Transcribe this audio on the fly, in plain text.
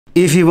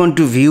If you want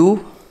to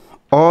view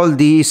all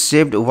the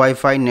saved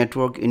Wi-Fi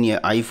network in your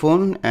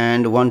iPhone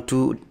and want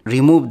to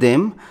remove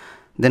them,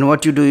 then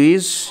what you do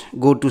is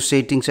go to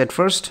settings at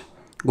first,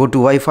 go to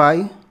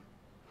Wi-Fi,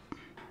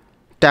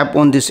 tap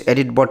on this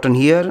edit button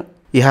here.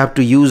 You have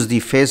to use the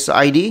Face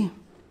ID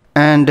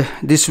and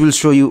this will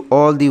show you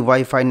all the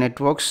Wi-Fi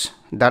networks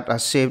that are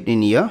saved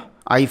in your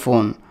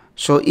iPhone.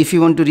 So if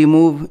you want to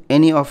remove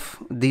any of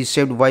the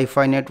saved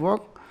Wi-Fi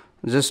network,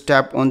 just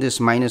tap on this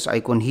minus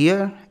icon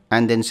here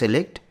and then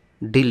select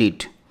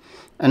delete,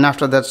 and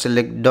after that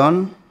select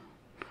done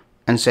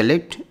and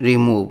select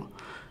remove.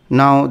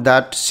 Now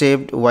that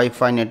saved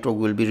Wi-Fi network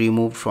will be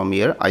removed from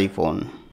your iPhone.